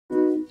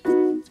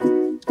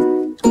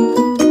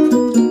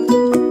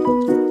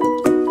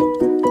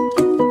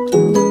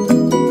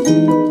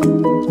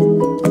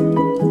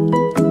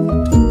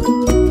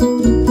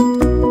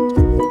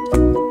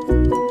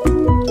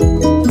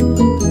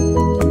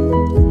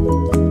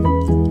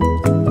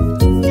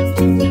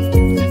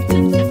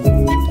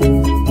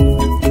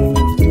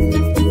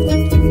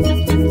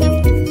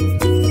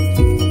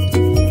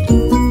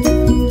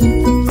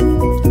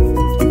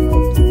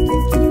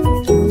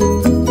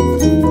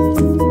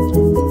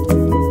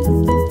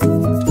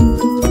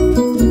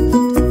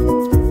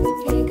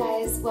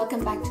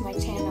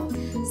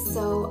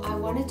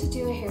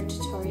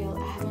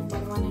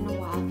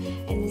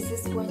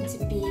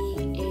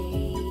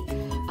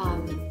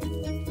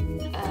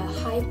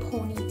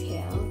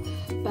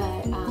ponytail,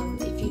 but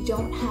if you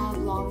don't have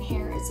long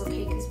hair, it's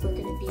okay because we're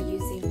going to be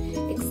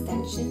using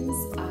extensions.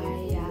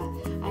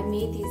 I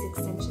made these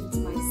extensions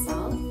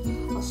myself.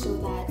 I'll show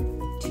that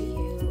to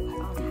you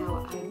on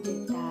how I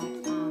did that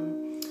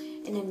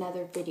in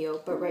another video,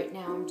 but right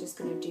now I'm just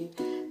going to do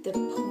the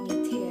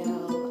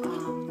ponytail,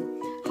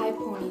 high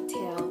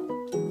ponytail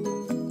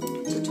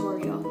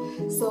tutorial.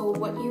 So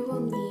what you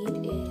will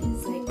need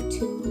is like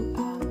 2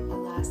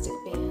 elastic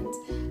bands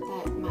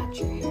that match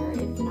your hair.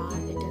 If not,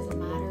 it doesn't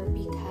matter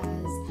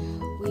because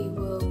we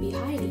will be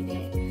hiding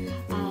it.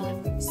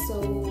 So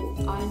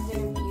I'm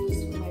going to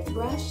use my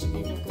brush, and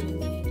you're going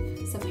to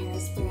need some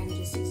hairspray. I'm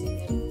just using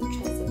the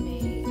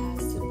Tresemme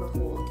Super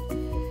Hold.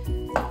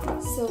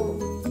 So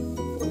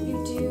what you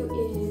do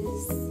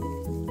is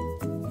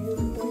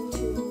you're going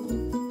to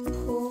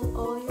pull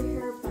all your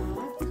hair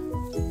back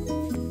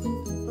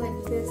like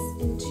this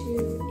into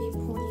a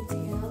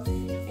ponytail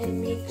and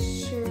make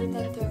sure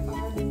that there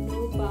are no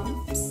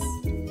bumps.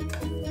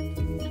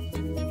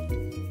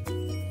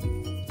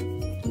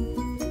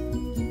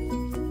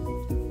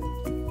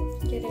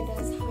 Get it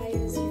as high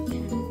as you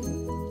can.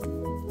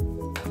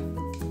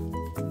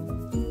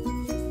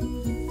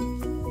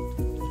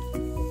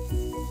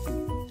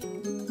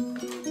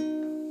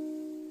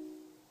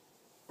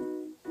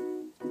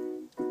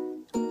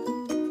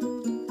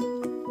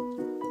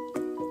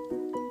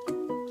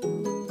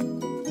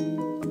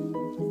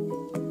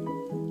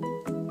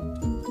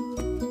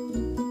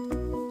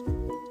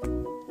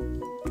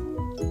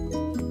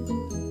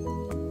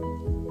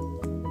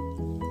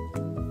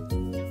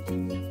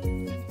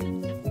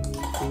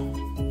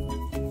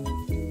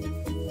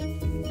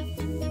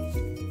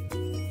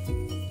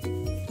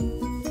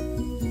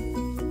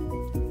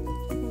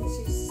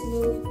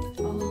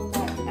 All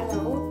that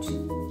out,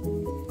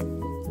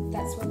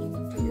 that's when you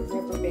can put your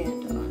rubber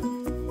band on.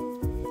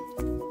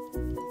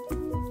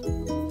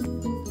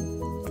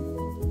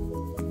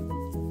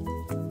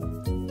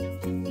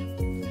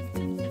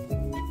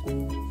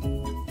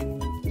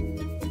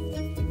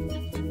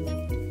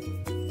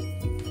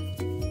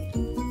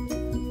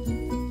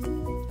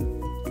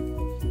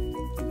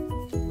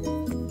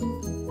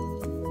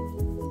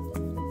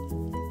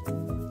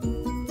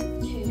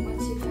 Okay,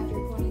 once you have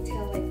your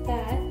ponytail like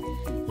that,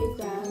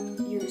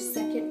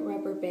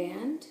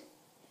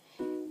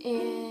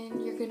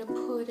 and you're gonna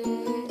put it a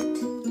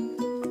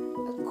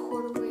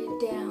quarter way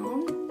down.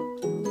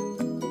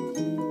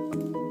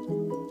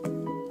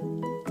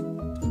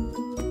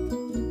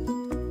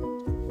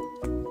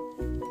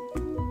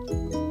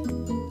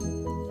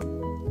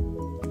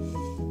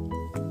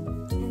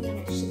 And then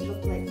it should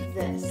look like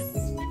this.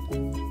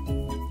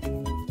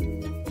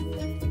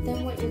 Then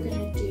what you're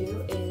gonna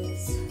do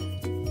is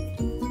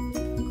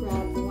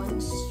grab one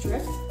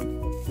strip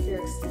of your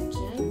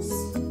extensions.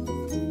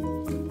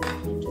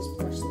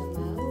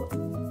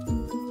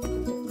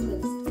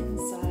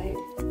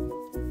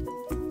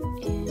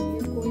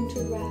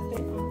 Wrap it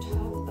on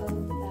top of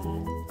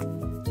that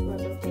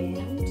rubber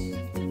band,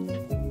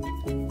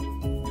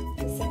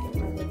 the second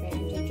rubber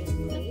band you just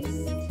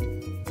placed.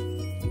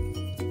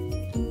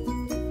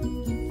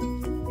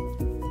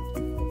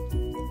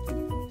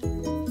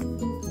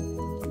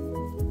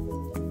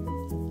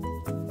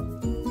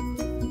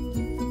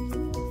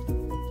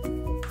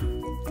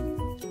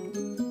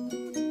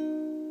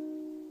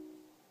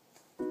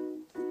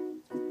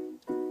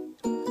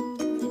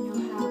 And then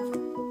you'll have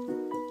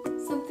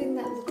something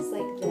that looks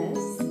like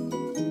this.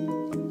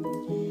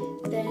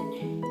 Then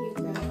you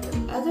grab the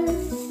other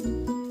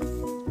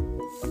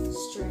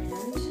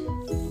strand,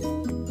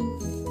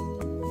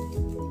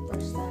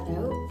 brush that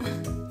out,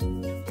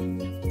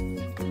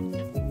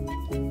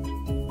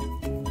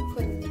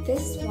 put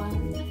this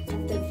one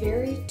at the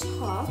very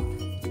top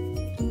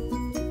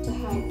to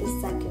hide the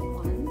second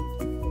one.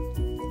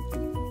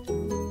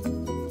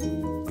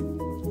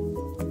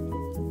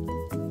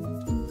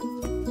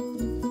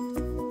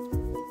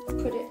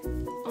 Put it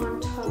on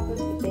top of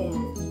the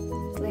band,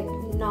 like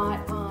not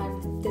on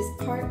this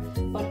part,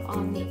 but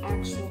on the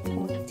actual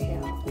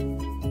ponytail.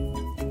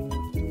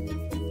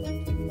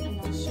 And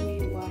I'll show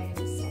you why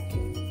in a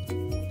second.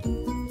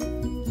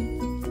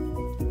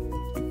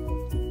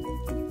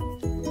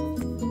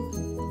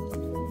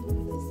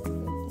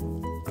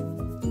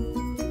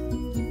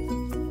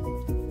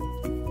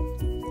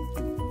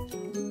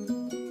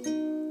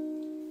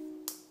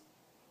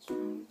 What's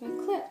wrong with my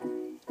clip?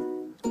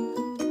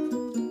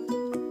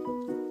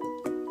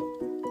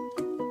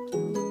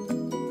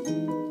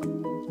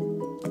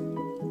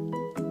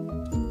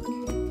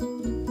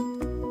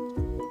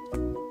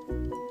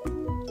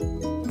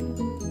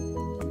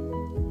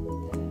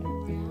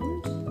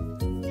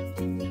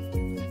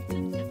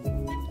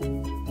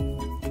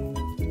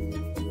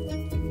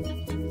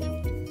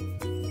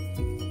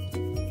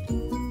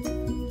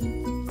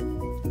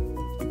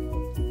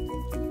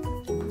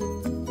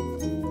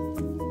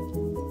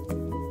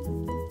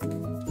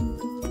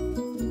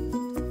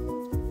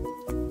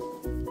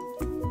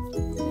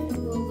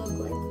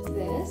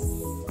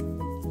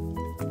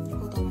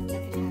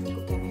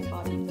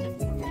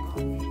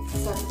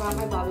 Got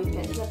my bobby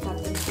pins. I've got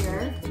them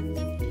here.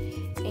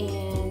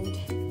 And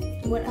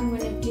what I'm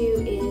going to do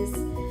is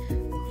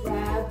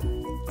grab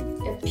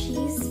a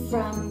piece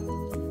from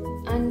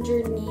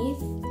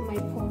underneath my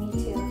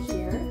ponytail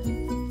here.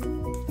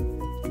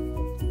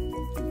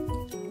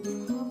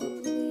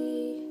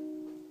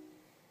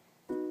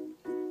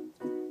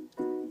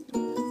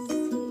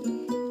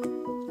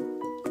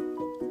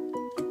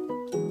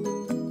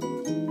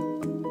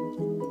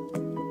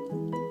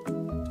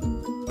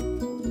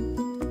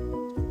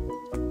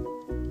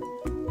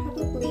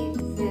 Probably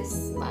this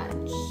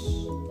much,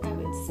 I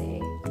would say.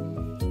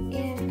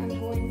 And I'm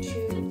going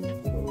to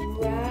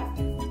wrap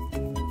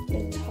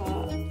the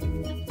top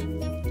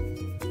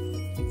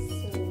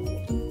so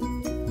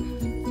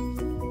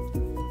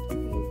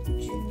you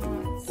do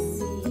not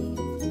see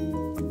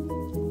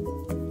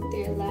the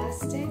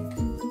elastic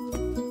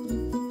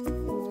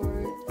or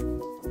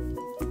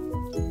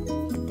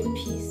the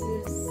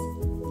pieces,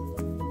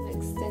 the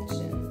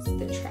extensions,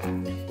 the track.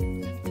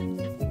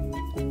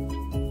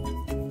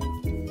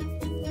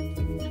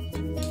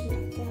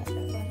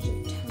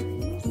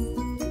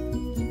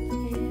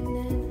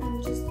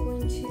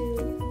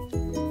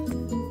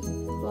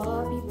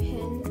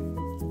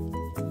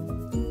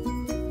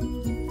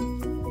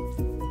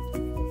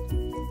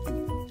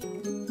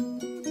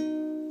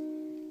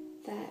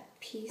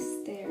 Piece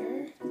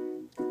there,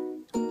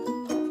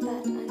 pop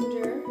that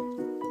under,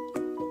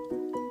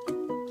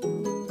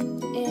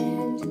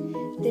 and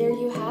there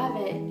you have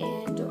it.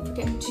 And don't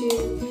forget to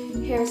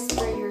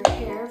hairspray your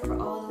hair for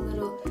all the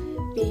little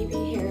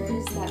baby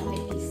hairs that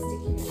might be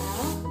sticking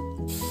out.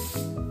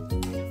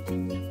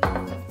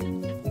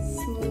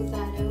 Smooth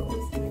that out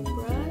with my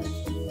brush.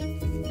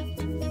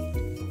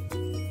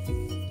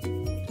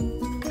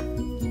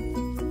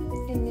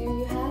 And there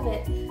you have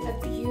it, a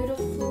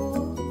beautiful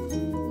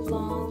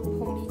long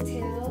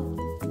ponytail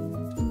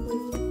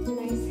with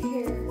nice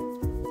hair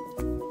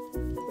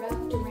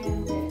wrapped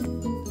around it,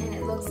 and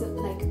it looks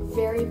like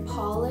very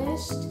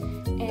polished,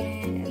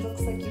 and it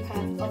looks like you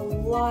have a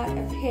lot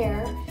of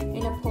hair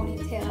in a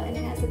ponytail, and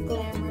it has a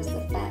glamorous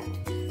effect.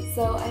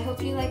 So I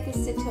hope you like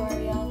this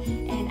tutorial,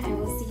 and I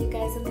will see you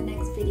guys in the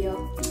next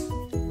video.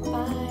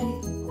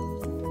 Bye!